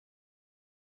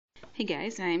Hey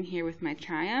guys, I am here with my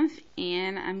Triumph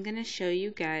and I'm going to show you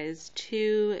guys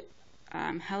two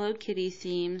Hello Kitty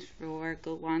themes for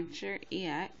Go Launcher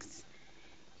EX,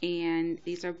 and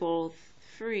these are both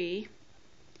free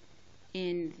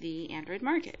in the Android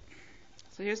market.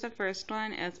 So here's the first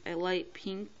one. It's a light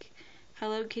pink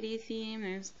Hello Kitty theme.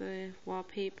 There's the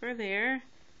wallpaper there.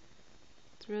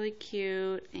 It's really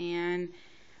cute, and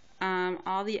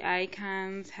all the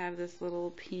icons have this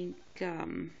little pink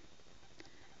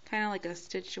kind of like a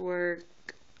stitchwork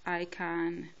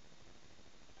icon.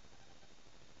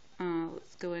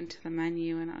 Let's go into the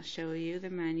menu and I'll show you the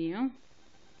menu.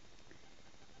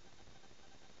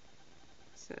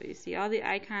 So you see all the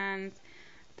icons,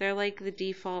 they're like the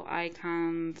default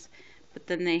icons, but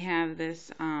then they have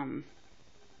this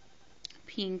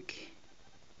pink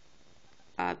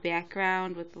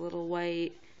background with the little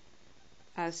white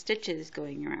stitches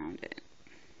going around it.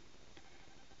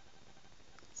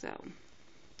 So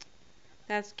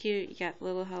that's cute. You got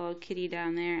little Hello Kitty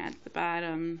down there at the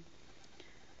bottom.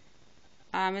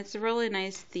 It's a really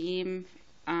nice theme,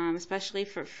 especially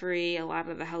for free. A lot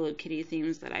of the Hello Kitty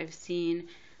themes that I've seen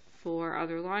for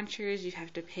other launchers you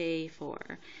have to pay for.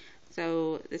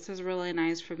 So this is really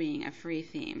nice for being a free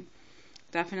theme.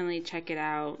 Definitely check it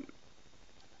out.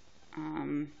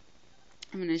 I'm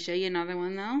going to show you another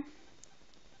one though.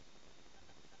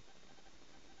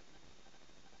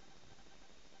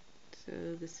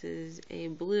 So this is a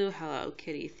blue Hello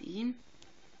Kitty theme.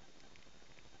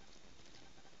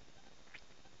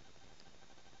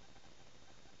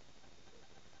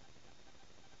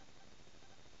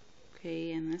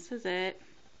 Okay, and this is it.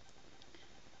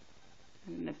 I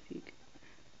don't know if you can...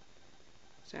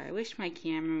 Sorry, I wish my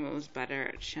camera was better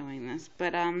at showing this,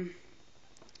 but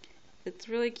it's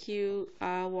really cute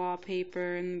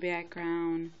wallpaper in the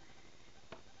background.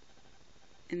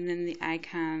 And then the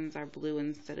icons are blue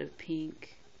instead of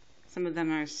pink. Some of them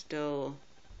are still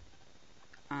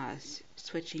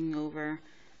switching over,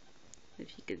 if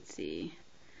you could see.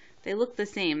 They look the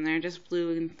same, they're just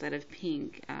blue instead of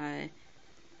pink. And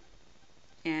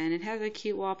it has a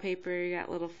cute wallpaper. You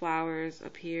got little flowers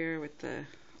up here with the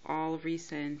all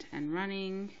recent and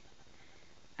running.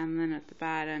 And then at the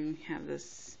bottom you have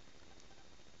this,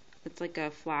 it's like a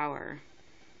flower.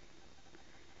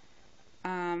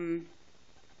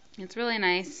 It's really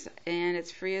nice and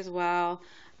it's free as well.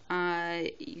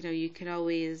 You know, you can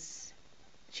always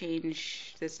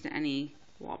change this to any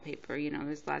wallpaper. You know,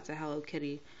 there's lots of Hello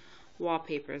Kitty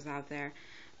wallpapers out there.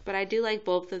 But I do like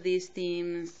both of these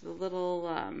themes. The little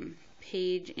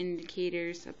page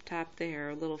indicators up top there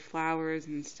are little flowers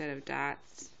instead of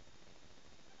dots,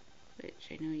 which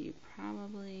I know you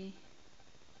probably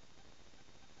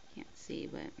can't see,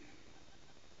 but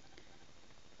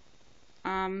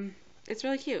it's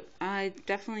really cute. I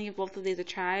definitely give both of these a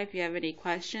try. If you have any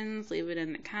questions, leave it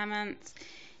in the comments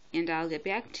and I'll get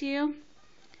back to you.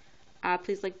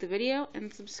 Please like the video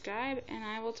and subscribe, and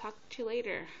I will talk to you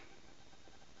later.